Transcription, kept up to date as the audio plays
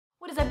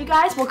What is up, you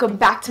guys? Welcome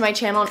back to my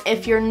channel, and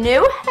if you're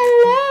new,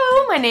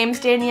 hello! My name's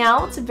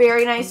Danielle. It's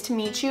very nice to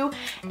meet you,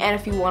 and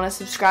if you want to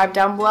subscribe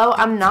down below,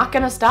 I'm not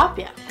gonna stop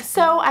you.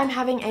 So I'm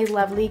having a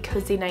lovely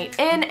cozy night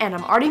in, and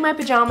I'm already in my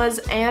pajamas,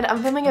 and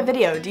I'm filming a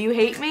video. Do you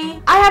hate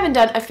me? I haven't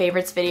done a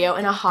favorites video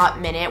in a hot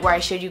minute where I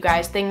showed you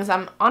guys things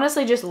I'm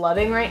honestly just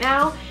loving right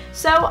now,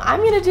 so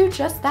I'm gonna do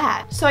just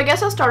that. So I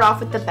guess I'll start off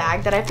with the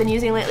bag that I've been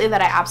using lately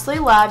that I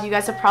absolutely love. You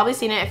guys have probably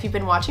seen it if you've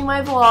been watching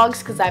my vlogs,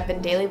 because I've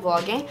been daily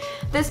vlogging.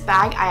 This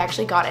bag I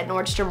actually got at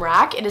Nordstrom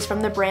Rack. It is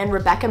from the brand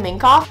Rebecca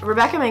Minkoff.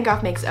 Rebecca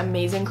Minkoff makes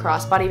amazing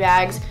crossbody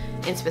bags.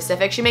 In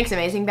specific, she makes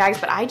amazing bags,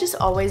 but I just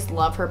always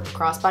love her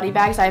crossbody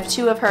bags. I have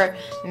two of her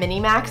mini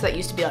Macs that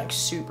used to be like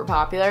super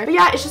popular. But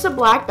yeah, it's just a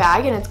black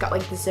bag, and it's got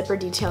like the zipper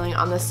detailing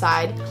on the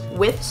side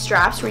with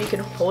straps where you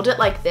can hold it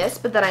like this,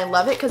 but then I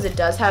love it because it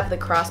does have the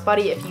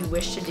crossbody if you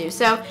wish to do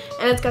so,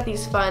 and it's got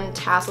these fun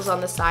tassels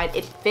on the side.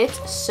 It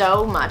fits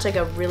so much, like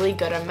a really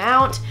good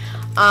amount.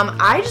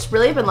 I just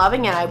really have been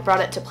loving it. I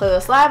brought it to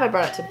Playlist Live, I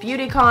brought it to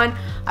BeautyCon,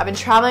 I've been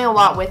traveling a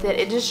lot with it.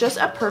 It is just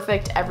a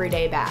perfect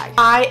everyday bag.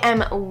 I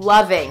am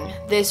loving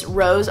this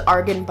Rose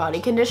Argan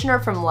body conditioner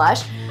from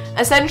Lush.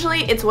 Essentially,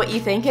 it's what you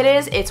think it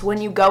is. It's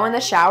when you go in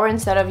the shower,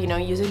 instead of, you know,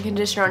 using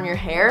conditioner on your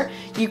hair,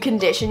 you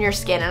condition your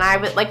skin. And I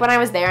would, like, when I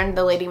was there and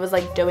the lady was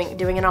like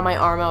doing it on my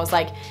arm, I was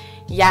like,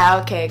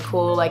 yeah, okay,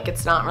 cool, like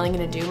it's not really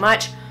gonna do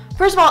much.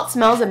 First of all, it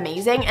smells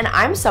amazing, and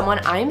I'm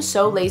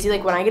so lazy.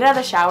 Like, when I get out of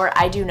the shower,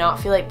 I do not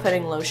feel like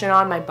putting lotion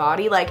on my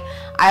body. Like,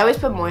 I always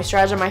put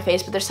moisturizer on my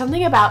face, but there's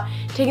something about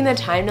taking the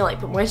time to like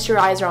put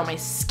moisturizer on my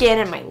skin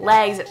and my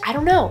legs, and I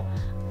don't know.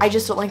 I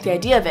just don't like the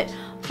idea of it.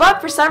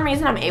 But for some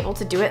reason, I'm able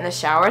to do it in the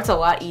shower. It's a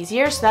lot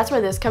easier, so that's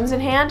where this comes in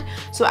hand.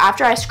 So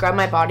after I scrub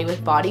my body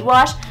with body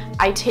wash,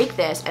 I take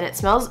this, and it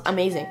smells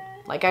amazing.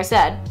 Like I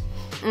said,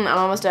 I'm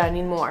almost done, I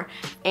need more.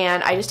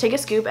 And I just take a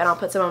scoop, and I'll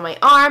put some on my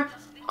arm,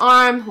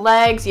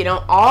 legs, you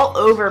know, all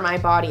over my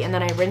body, and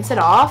then I rinse it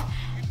off.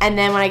 And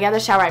then when I get out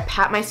of the shower, I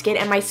pat my skin,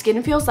 and my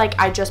skin feels like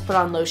I just put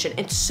on lotion.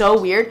 It's so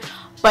weird,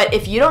 but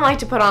if you don't like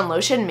to put on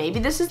lotion,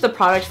 maybe this is the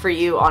product for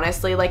you,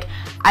 honestly. Like,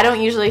 I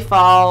don't usually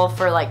fall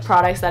for like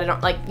products that I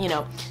don't like, you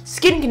know,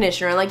 skin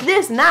conditioner, like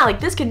this and that, like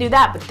this can do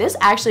that, but this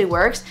actually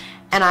works,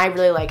 and I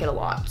really like it a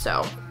lot.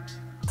 So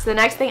the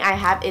next thing I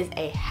have is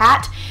a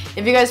hat.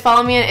 If you guys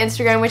follow me on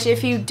Instagram, which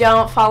if you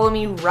don't, follow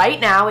me right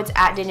now, it's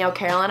at Danielle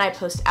Carolyn. I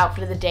post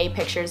outfit of the day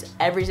pictures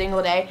every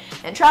single day,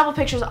 and travel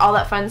pictures, all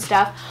that fun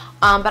stuff.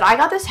 But I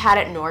got this hat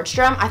at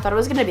Nordstrom. I thought it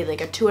was gonna be like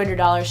a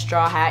 $200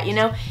 straw hat, you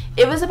know.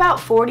 It was about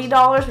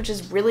 $40, which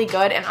is really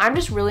good, and I'm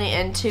just really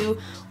into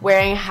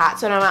wearing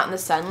hats when I'm out in the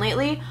sun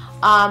lately.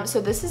 So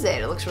this is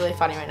it. It looks really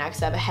funny right now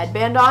because I have a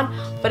headband on,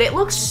 but it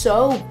looks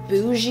so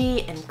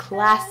bougie and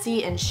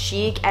classy and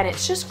chic, and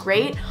it's just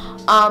great.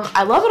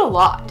 I love it a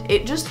lot.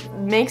 It just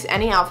makes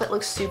any outfit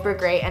look super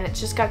great, and it's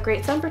just got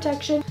great sun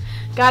protection.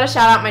 Gotta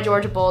shout out my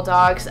Georgia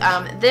Bulldogs.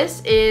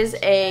 This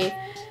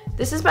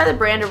is by the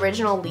brand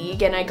Original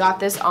League, and I got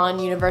this on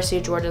University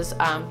of Georgia's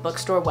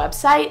bookstore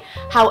website.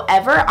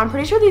 However, I'm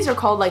pretty sure these are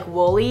called like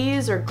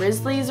woolies or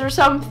grizzlies or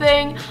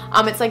something.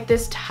 It's like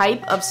this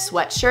type of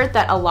sweatshirt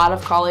that a lot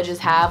of colleges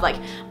have. Like,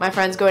 my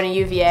friend's going to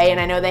UVA, and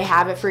I know they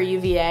have it for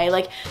UVA.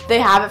 Like, they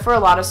have it for a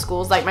lot of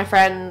schools. Like, my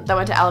friend that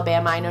went to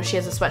Alabama, I know she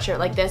has a sweatshirt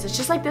like this. It's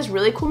just like this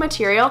really cool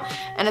material,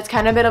 and it's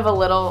kind of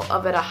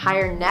a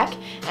higher neck,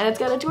 and it's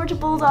got a Georgia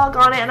Bulldog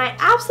on it, and I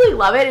absolutely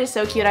love it. It's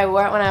so cute. I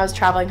wore it when I was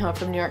traveling home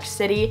from New York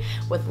City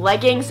with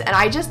leggings, and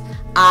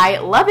I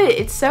love it.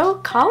 It's so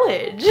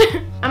college.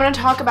 I'm gonna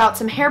talk about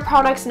some hair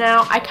products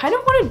now. I kind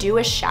of want to do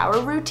a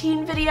shower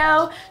routine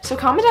video, so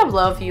comment down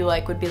below if you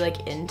would be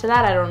into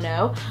that. I don't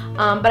know.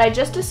 But I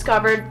just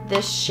discovered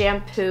this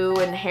shampoo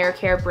and hair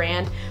care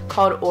brand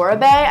called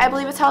Oribe, I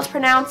believe it's how it's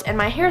pronounced, and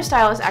my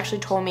hairstylist actually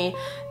told me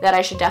that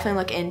I should definitely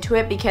look into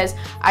it because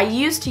I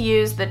used to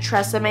use the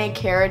Transformative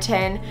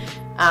Keratin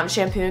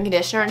shampoo and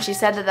conditioner, and she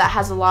said that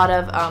has a lot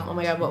of, oh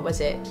my god, what was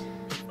it?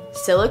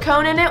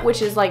 Silicone in it,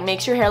 which is like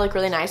makes your hair look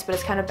really nice, but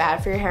it's kind of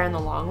bad for your hair in the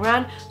long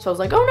run. So I was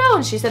like, oh no,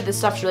 and she said this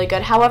stuff's really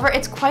good. However,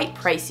 it's quite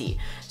pricey.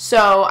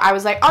 So I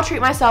was like, I'll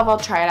treat myself, I'll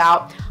try it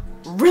out.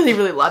 Really,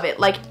 really love it.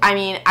 Like, I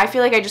mean, I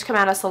feel like I just come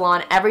out of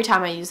salon every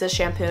time I use this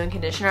shampoo and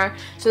conditioner.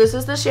 So this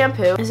is the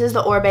shampoo. This is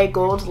the Oribe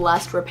Gold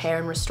Lust Repair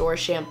and Restore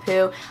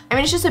shampoo. I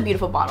mean, it's just a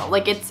beautiful bottle.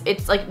 Like,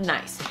 it's like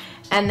nice.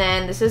 And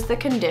then this is the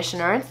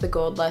conditioner. It's the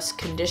Gold Lust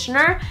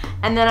conditioner.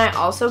 And then I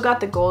also got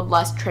the Gold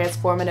Lust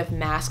Transformative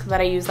mask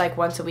that I use like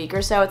once a week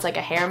or so. It's like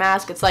a hair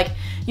mask. It's like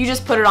you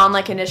just put it on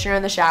like conditioner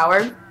in the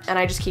shower, and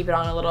I just keep it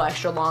on a little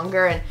extra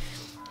longer and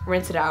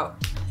rinse it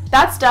out.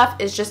 That stuff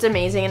is just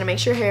amazing, and it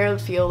makes your hair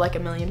feel like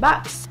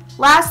 $1,000,000.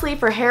 Lastly,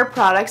 for hair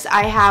products,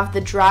 I have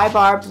the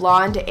DryBar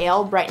Blonde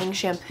Ale Brightening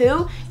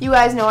Shampoo. You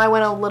guys know I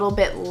went a little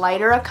bit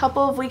lighter a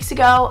couple of weeks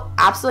ago.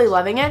 Absolutely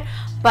loving it.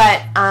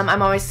 but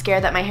I'm always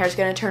scared that my hair is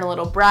going to turn a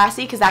little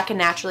brassy, because that can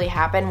naturally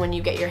happen when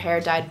you get your hair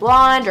dyed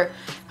blonde or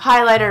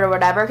highlighted or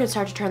whatever. It can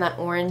start to turn that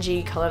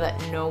orangey color that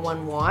no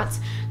one wants.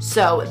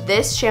 So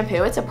this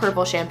shampoo, it's a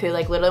purple shampoo,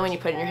 like literally when you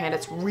put it in your hand,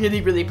 it's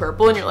really, really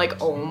purple and you're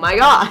like, oh my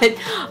god.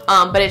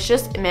 But it's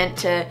just meant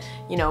to,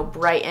 you know,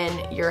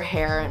 brighten your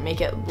hair and make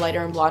it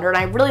lighter and blonder, and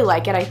I really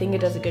like it. I think it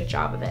does a good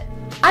job of it.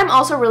 I'm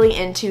also really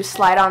into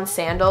slide-on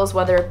sandals,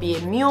 whether it be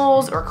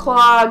mules or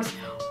clogs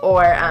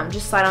or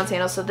just slide-on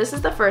sandals. So this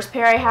is the first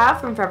pair I have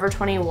from Forever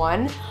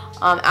 21.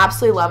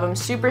 Absolutely love them,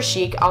 super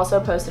chic. Also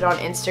posted on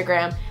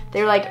Instagram.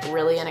 They're like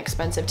really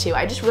inexpensive too.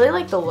 I just really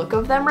like the look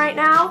of them right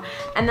now.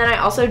 And then I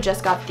also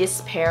just got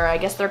this pair, I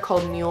guess they're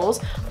called mules,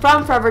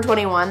 from Forever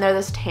 21. They're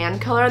this tan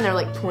color and they're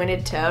like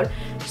pointed toed.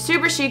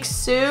 Super chic,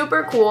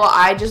 super cool.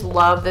 I just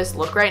love this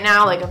look right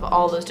now, like of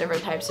all those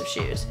different types of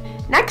shoes.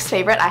 Next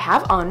favorite I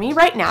have on me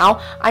right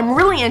now, I'm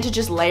really into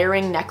just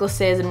layering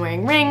necklaces and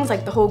wearing rings,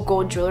 like the whole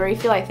gold jewelry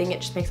feel. I think it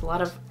just makes a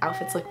lot of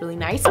outfits look really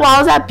nice. While I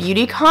was at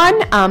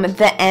BeautyCon,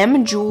 the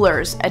M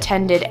Jewelers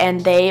attended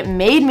and they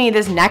made me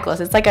this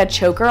necklace. It's like a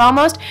choker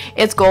almost.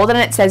 It's gold and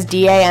it says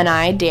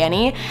D-A-N-I,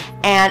 Danny,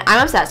 and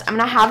I'm obsessed. I'm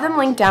gonna have them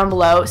linked down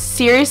below.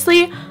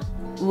 Seriously,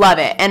 love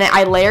it. And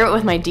I layer it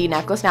with my D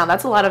necklace. Now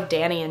that's a lot of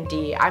Danny and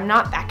D. I'm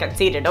not that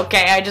conceited,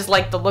 okay? I just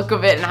like the look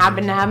of it and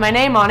happen to have my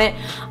name on it.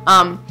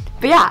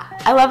 But yeah,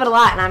 I love it a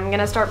lot, and I'm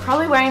gonna start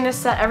probably wearing this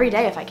set every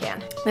day if I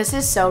can. This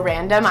is so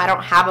random. I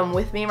don't have them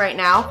with me right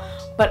now,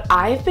 but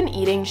I've been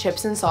eating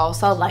chips and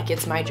salsa like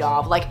it's my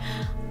job. Like,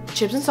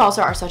 chips and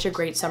salsa are such a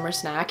great summer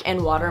snack,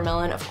 and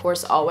watermelon, of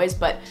course, always,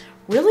 but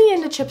really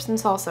into chips and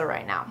salsa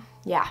right now.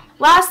 Yeah.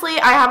 Lastly,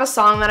 I have a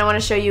song that I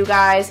want to show you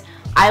guys.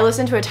 I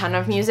listen to a ton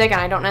of music and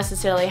I don't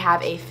necessarily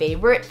have a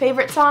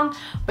favorite song,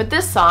 but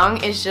this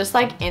song is just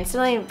like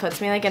instantly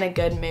puts me like in a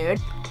good mood.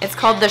 It's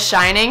called The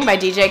Shining by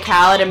DJ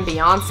Khaled and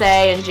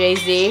Beyonce and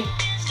Jay-Z.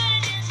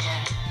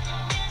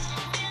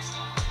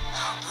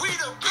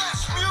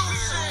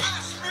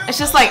 It's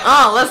just like,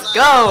 oh, let's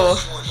go.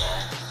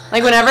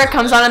 Like whenever it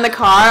comes on in the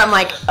car, I'm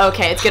like,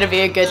 okay, it's gonna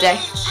be a good day.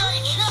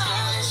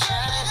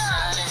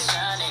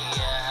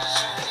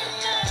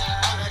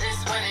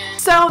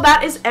 So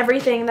that is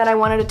everything that I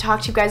wanted to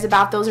talk to you guys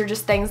about. Those are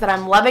just things that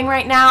I'm loving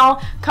right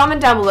now. Comment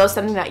down below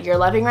something that you're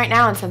loving right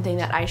now and something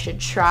that I should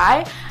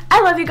try.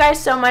 I love you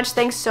guys so much.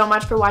 Thanks so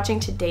much for watching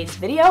today's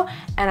video,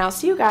 and I'll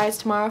see you guys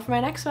tomorrow for my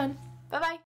next one. Bye-bye.